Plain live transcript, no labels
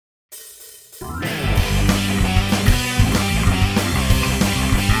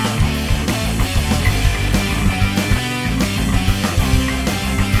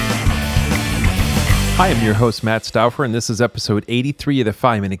Hi, I'm your host, Matt Stauffer, and this is episode 83 of the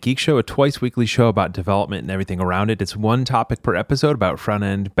 5-Minute Geek Show, a twice-weekly show about development and everything around it. It's one topic per episode about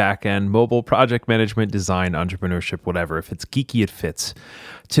front-end, back-end, mobile, project management, design, entrepreneurship, whatever. If it's geeky, it fits.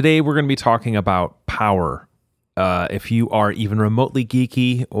 Today, we're going to be talking about power. If you are even remotely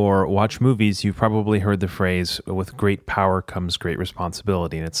geeky or watch movies, you've probably heard the phrase, with great power comes great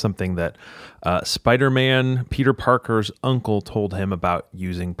responsibility. And it's something that Spider-Man, Peter Parker's uncle, told him about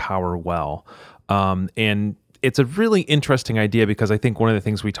using power well. And it's a really interesting idea because I think one of the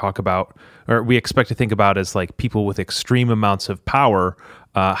things we talk about, or we expect to think about, is like people with extreme amounts of power.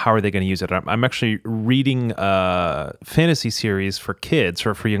 How are they going to use it? I'm actually reading a fantasy series for kids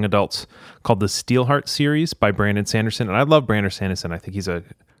or for young adults called the Steelheart series by Brandon Sanderson. And I love Brandon Sanderson. I think he's a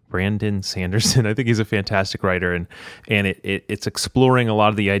fantastic writer, and it's exploring a lot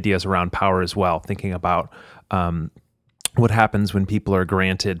of the ideas around power as well, thinking about what happens when people are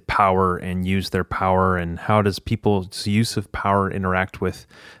granted power and use their power, and how does people's use of power interact with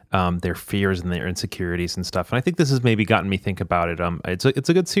their fears and their insecurities and stuff. And I think this has maybe gotten me think about it. It's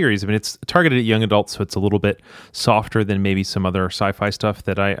a good series. I mean, it's targeted at young adults, so it's a little bit softer than maybe some other sci-fi stuff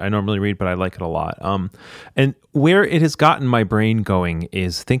that I normally read, but I like it a lot. And where it has gotten my brain going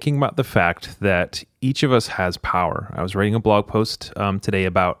is thinking about the fact that each of us has power. I was writing a blog post today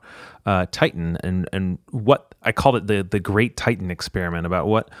about Titan and what I called it the Great Titan Experiment, about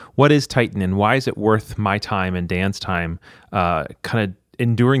what is Titan and why is it worth my time and Dan's time kind of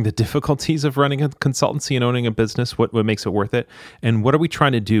enduring the difficulties of running a consultancy and owning a business. What makes it worth it, and what are we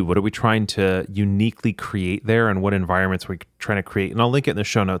trying to do? What are we trying to uniquely create there, and what environments we're trying to create? And I'll link it in the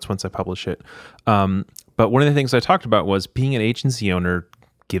show notes once I publish it. But one of the things I talked about was being an agency owner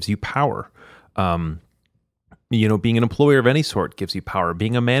gives you power. Being an employer of any sort gives you power.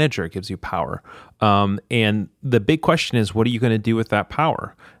 Being a manager gives you power. And the big question is, what are you going to do with that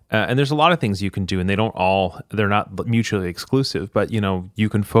power? And there's a lot of things you can do, and they're not mutually exclusive, but, you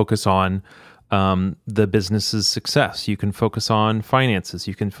can focus on the business's success. You can focus on finances.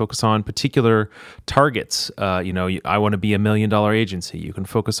 You can focus on particular targets. I want to be $1 million agency. You can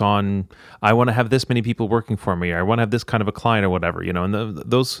focus on, I want to have this many people working for me, or I want to have this kind of a client, or whatever, and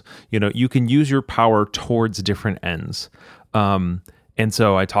those, you can use your power towards different ends. And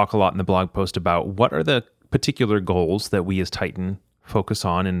so I talk a lot in the blog post about what are the particular goals that we as Titan focus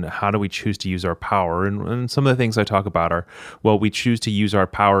on, and how do we choose to use our power. And some of the things I talk about are, well, we choose to use our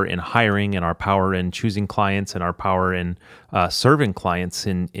power in hiring, and our power in choosing clients, and our power in serving clients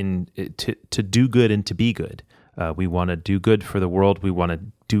to do good and to be good. We want to do good for the world. We want to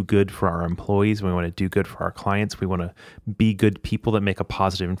do good for our employees. We want to do good for our clients. We want to be good people that make a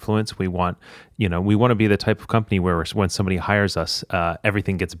positive influence. We want to be the type of company where when somebody hires us,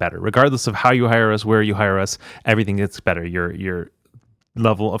 everything gets better. Regardless of how you hire us, where you hire us, everything gets better. Your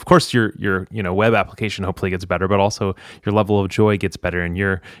level, of course, your web application hopefully gets better, but also your level of joy gets better, and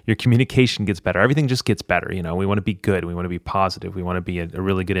your communication gets better. Everything just gets better. We want to be good. We want to be positive. We want to be a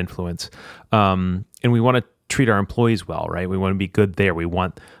really good influence, and we want to treat our employees well, right? We want to be good there. We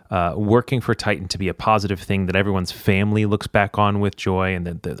want working for Titan to be a positive thing that everyone's family looks back on with joy, and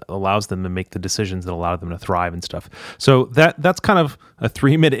that allows them to make the decisions that allow them to thrive and stuff. So that's kind of a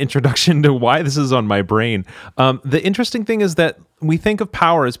 3-minute introduction to why this is on my brain. The interesting thing is that we think of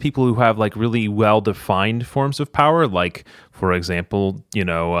power as people who have like really well-defined forms of power, like, for example,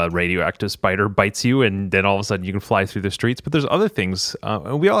 a radioactive spider bites you and then all of a sudden you can fly through the streets. But there's other things.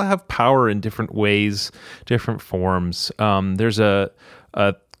 We all have power in different ways, different forms. There's a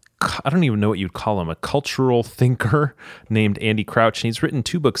I don't even know what you'd call him, a cultural thinker named Andy Crouch. And he's written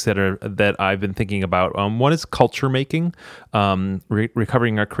 2 books that I've been thinking about. One is Culture Making,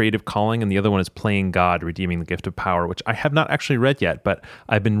 Recovering Our Creative Calling, and the other one is Playing God, Redeeming the Gift of Power, which I have not actually read yet, but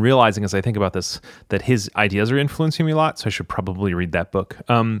I've been realizing as I think about this that his ideas are influencing me a lot, so I should probably read that book.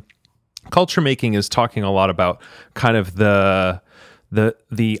 Culture Making is talking a lot about kind of the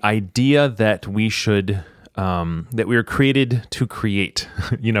idea that we should... that we were created to create.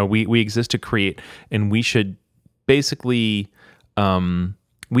 We exist to create, and we should basically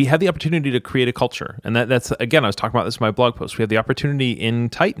we have the opportunity to create a culture. And that's, again, I was talking about this in my blog post. We have the opportunity in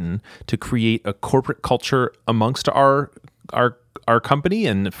Titan to create a corporate culture amongst our company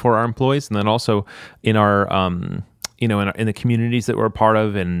and for our employees, and then also in our in the communities that we're a part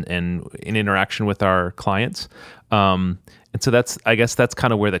of, and in interaction with our clients. And so I guess that's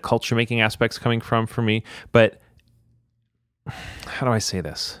kind of where the culture making aspect's coming from for me. But how do I say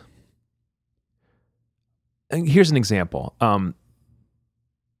this? And here's an example.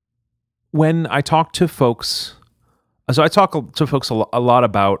 When I talk to folks, so I talk to folks a lot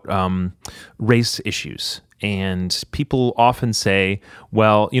about race issues. And people often say,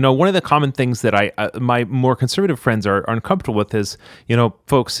 well, one of the common things that my more conservative friends are uncomfortable with is,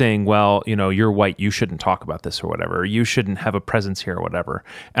 folks saying, well, you're white, you shouldn't talk about this or whatever, or you shouldn't have a presence here or whatever.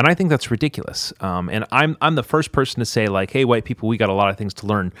 And I think that's ridiculous. And I'm the first person to say, like, hey, white people, we got a lot of things to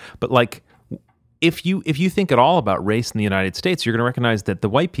learn. But like, if you think at all about race in the United States, you're going to recognize that the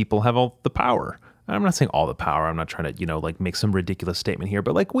white people have all the power. I'm not saying all the power. I'm not trying to, like make some ridiculous statement here,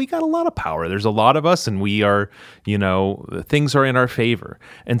 but like we got a lot of power. There's a lot of us and we are, things are in our favor.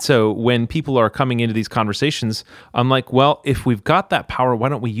 And so when people are coming into these conversations, I'm like, well, if we've got that power, why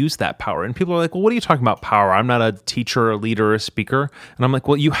don't we use that power? And people are like, well, what are you talking about power? I'm not a teacher, a leader, or a speaker. And I'm like,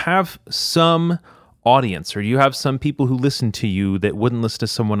 well, you have some audience, or you have some people who listen to you that wouldn't listen to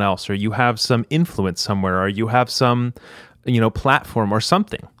someone else, or you have some influence somewhere, or you have some, platform or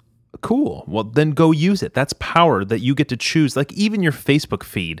something. Cool. Well, then go use it. That's power that you get to choose. Like even your Facebook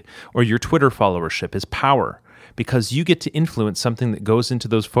feed or your Twitter followership is power because you get to influence something that goes into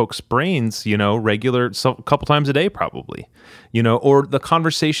those folks' brains, regular, so a couple times a day probably, or the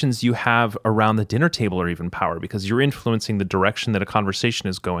conversations you have around the dinner table are even power because you're influencing the direction that a conversation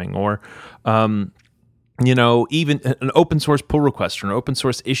is going, or, even an open source pull request or an open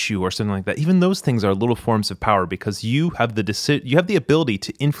source issue or something like that. Even those things are little forms of power because you have the ability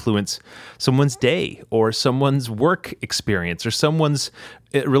to influence someone's day or someone's work experience or someone's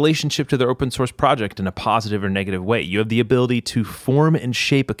relationship to their open source project in a positive or negative way. You have the ability to form and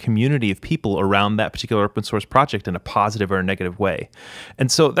shape a community of people around that particular open source project in a positive or a negative way.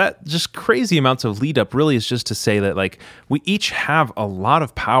 And so that just crazy amounts of lead up really is just to say that like we each have a lot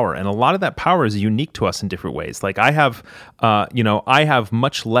of power, and a lot of that power is unique to us in different ways. Like I have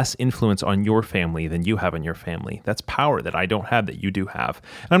much less influence on your family than you have on your family. That's power that I don't have that you do have.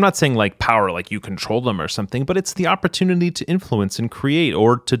 And I'm not saying like power like you control them or something, but it's the opportunity to influence and create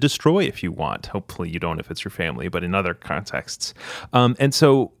or to destroy if you want. Hopefully you don't if it's your family, but in other contexts. And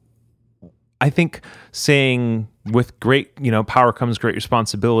so I think saying with great, power comes great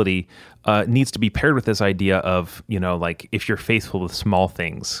responsibility needs to be paired with this idea of, like if you're faithful with small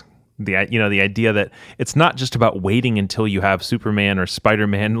things. The idea that it's not just about waiting until you have Superman or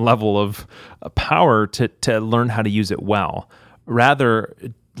Spider-Man level of power to learn how to use it well. Rather,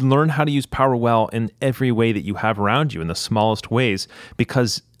 learn how to use power well in every way that you have around you in the smallest ways,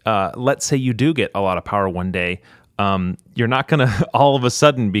 because let's say you do get a lot of power one day. You're not going to all of a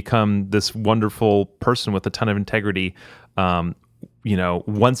sudden become this wonderful person with a ton of integrity.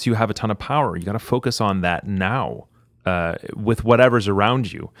 Once you have a ton of power, you got to focus on that now with whatever's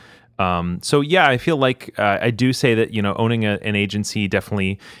around you. So yeah, I feel like I do say that, owning an agency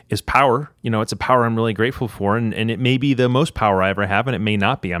definitely is power. It's a power I'm really grateful for, and it may be the most power I ever have, and it may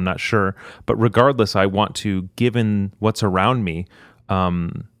not be, I'm not sure. But regardless, I want to, given what's around me,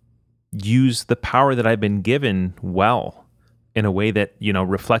 use the power that I've been given well in a way that,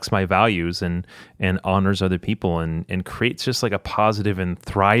 reflects my values and honors other people and creates just like a positive and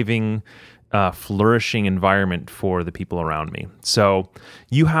thriving flourishing environment for the people around me. So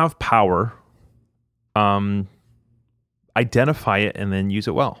you have power, identify it, and then use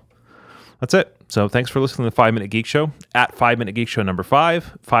it well. That's it. So thanks for listening to the 5 Minute Geek Show at 5 Minute Geek Show number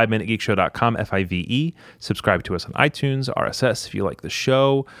 5, 5minutegeekshow.com, FIVE. Subscribe to us on iTunes, RSS. If you like the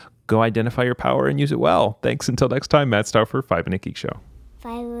show, go identify your power and use it well. Thanks. Until next time, Matt Stauffer, 5 Minute Geek Show.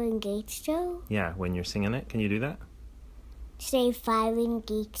 5 Minute Geek Show? Yeah, when you're singing it, can you do that? Say 5 Minute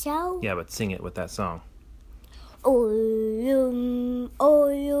Geek Show? Yeah, but sing it with that song. Oh,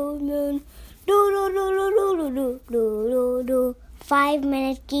 do. 5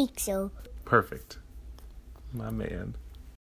 Minute Geek Show. Perfect. My man.